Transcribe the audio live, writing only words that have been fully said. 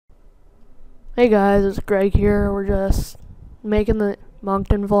Hey guys, it's Greg here. We're just making the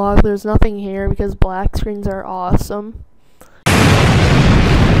Moncton vlog. There's nothing here because black screens are awesome.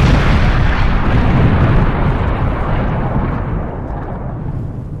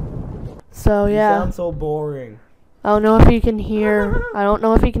 So yeah. You sound so boring. I don't know if you can hear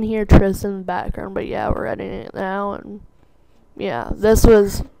Tristan in the background, but yeah, we're editing it now, and yeah, this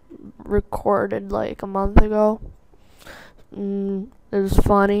was recorded like a month ago. It was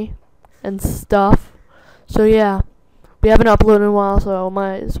funny and stuff. So yeah, we haven't uploaded in a while, so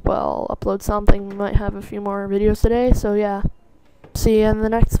might as well upload something. We might have a few more videos today, so yeah. See you in the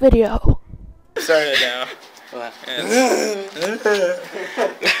next video. Started now.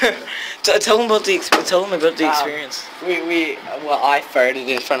 Tell them about the experience. I farted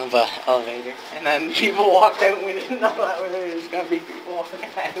in front of an elevator, and then people walked out. And we didn't know that there was gonna be people walking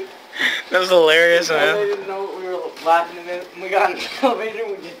out. That was hilarious, man. And they didn't know what we were laughing about. And we got in the elevator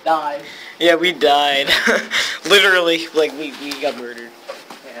and we just died. Yeah, we died. Literally, like we got murdered.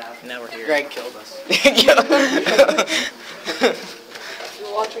 Yeah. Now we're here. Greg killed us.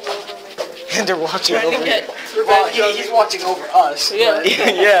 You're watching over me. And they're watching over me. Well, he's watching over us. Yeah.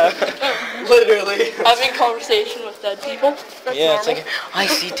 Yeah. Literally. Having conversation with dead people. That's Yeah, it's normal. like, I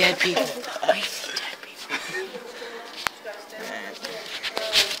see dead people. I see dead people.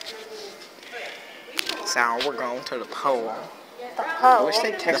 So we're going to the pole. I wish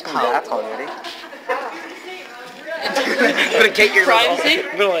they texted me back already. We're gonna get your Privacy?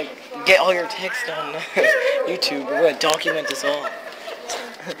 We're gonna like get all your text on YouTube. We're gonna document this all.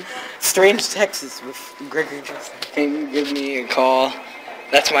 Strange Texas with Gregory Justin. Can you give me a call?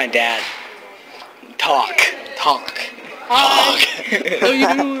 That's my dad. Talk. Hi. How you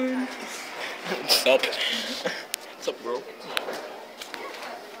doing? What's up? What's up, bro?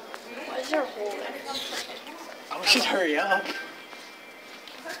 Why is there a hole there? I should hurry up.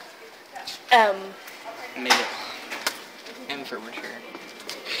 Maybe. M for mature.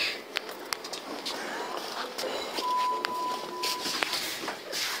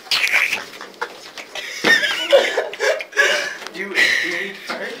 Do you eat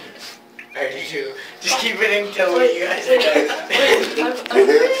first? Or did you just keep it until you guys are done?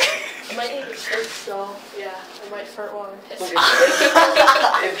 I might need to fart, so yeah, I might fart while I'm pissing.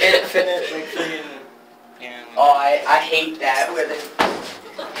 Infinite, like freaking. Yeah. Oh, I hate that.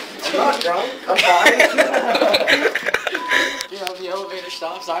 I'm not drunk. I'm fine. You know, the elevator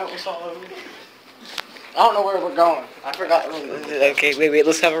stops. I almost all over. I don't know where we're going. I forgot. Okay, wait.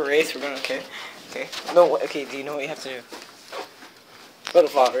 Let's have a race. We're going. Okay. No. Okay. Do you know what you have to do? Go to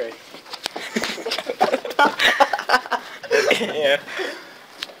Fort Ray. Yeah.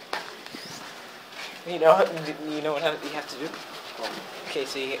 You know what you have to do? Okay,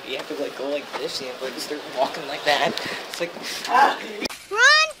 so you have to like go like this. You have to like start walking like that. It's like.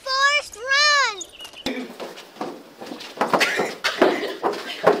 Run, Forrest, run!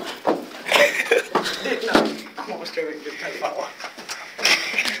 I'm almost trying to get that follow.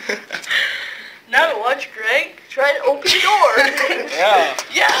 Now watch Greg try to open the door. Yeah.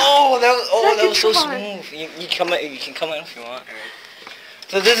 Yeah. Oh, that was so Second try. smooth. You can come in if you want.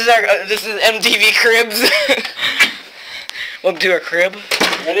 So this is MTV Cribs. Welcome to our crib.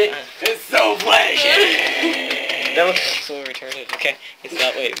 Ready? It's so flashy. That looks so retarded. Okay, it's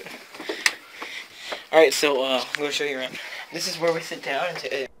that way. Alright, so I'm gonna show you around. This is where we sit down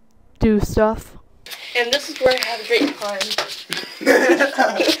and Do stuff. And this is where I have a great time.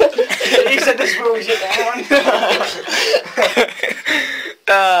 He said this is where we sit down.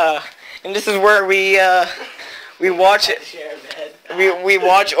 and this is where we watch it. We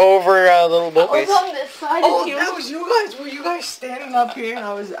watch over little boatways. I was on this side Oh, of you. that was you guys. Were you guys standing up here? And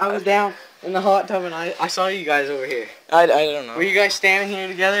I was down in the hot tub, and I saw you guys over here. I don't know. Were you guys standing here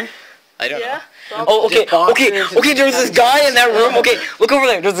together? I don't know. Yeah. Oh, okay. There was this guy in that room. Okay, look over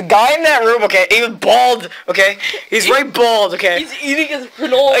there. There's a guy in that room. Okay, he was bald. Okay, he's right bald. Okay. He's eating his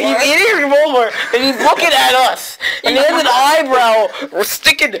granola bar. He's eating a granola bar, and he's looking at us, and he has an eyebrow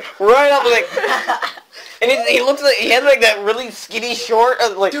sticking right up like. And he looks like he had like that really skinny short,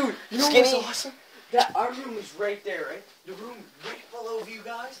 like Dude, you know skinny. what's awesome? That our room was right there, right? The room right below you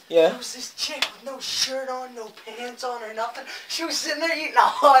guys. Yeah. There was this chick with no shirt on, no pants on, or nothing. She was sitting there eating a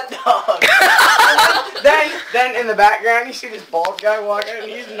hot dog. then in the background, you see this bald guy walking, and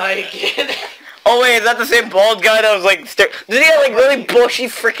he's naked. Oh wait, is that the same bald guy that was like? Did he have like really bushy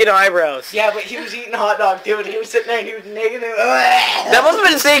freaking eyebrows? Yeah, but he was eating a hot dog too, and he was sitting there, and he was naked. And That must have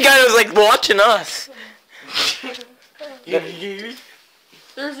been the same guy that was like watching us.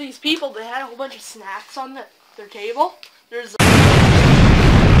 There's these people, they had a whole bunch of snacks on their table. There's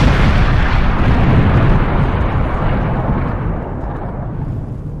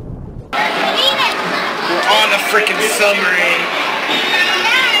Nina! on a freaking submarine.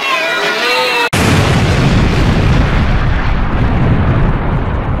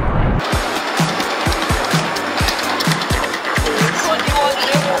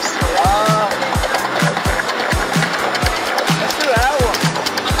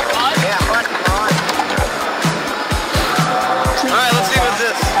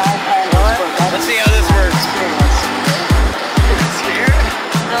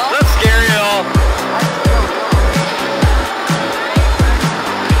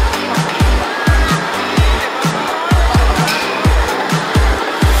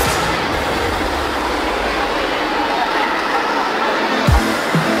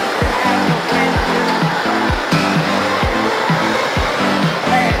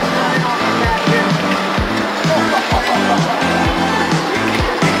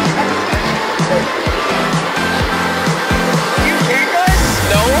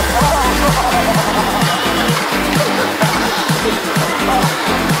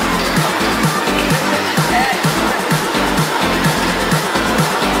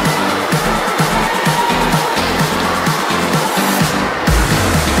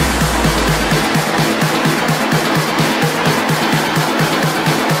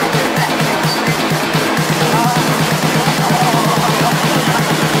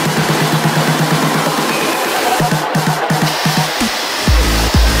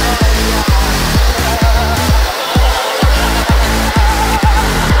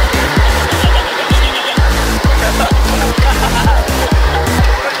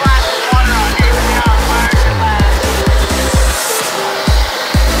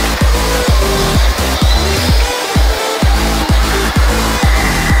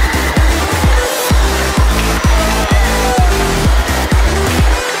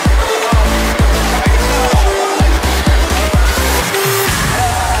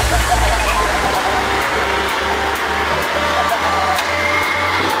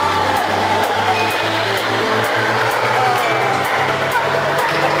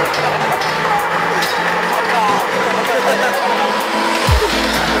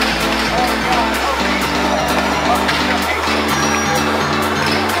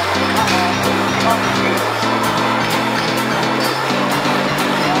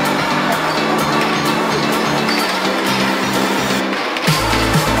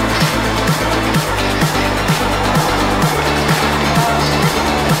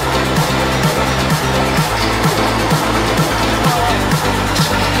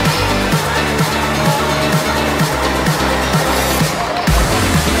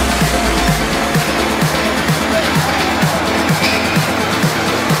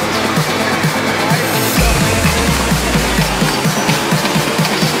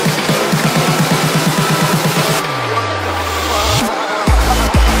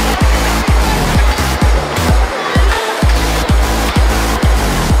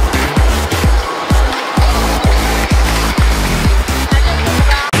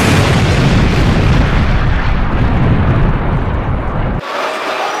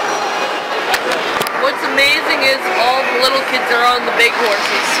 big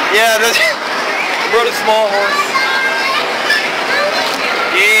horses. Yeah, I rode a small horse.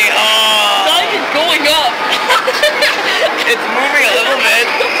 Yeah. It's not even going up. It's moving a little bit.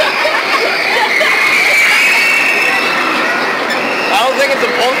 I don't think it's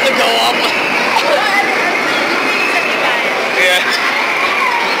supposed to go up. Yeah.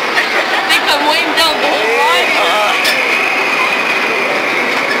 I think I'm weighing down the whole ride.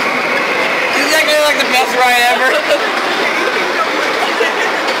 This is actually like the best ride ever.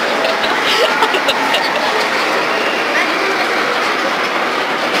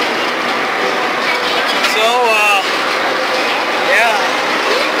 So, yeah.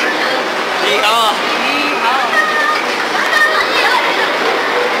 Yeehaw.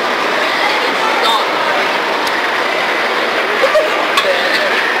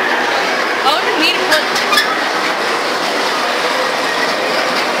 I would need to put...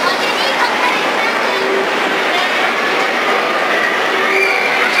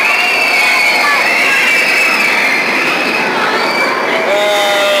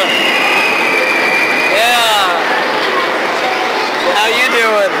 How you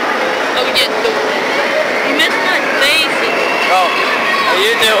doing? Oh, yeah, you missed my face. Oh, how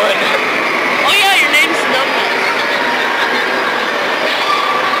you doing? Oh yeah, your name's Snowman.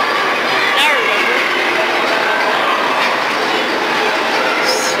 I remember.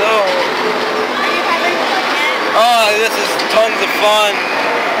 So... Oh, this is tons of fun.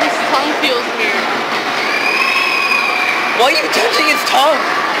 His tongue feels weird. Why are you touching his tongue?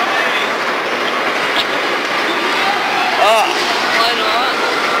 Why not?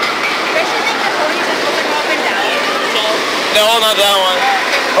 Especially like the ponies are going up and down. No, not that one.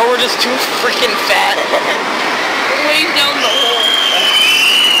 Or we're just too freaking fat. Way down the hole.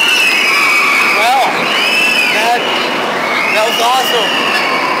 Well, that was awesome.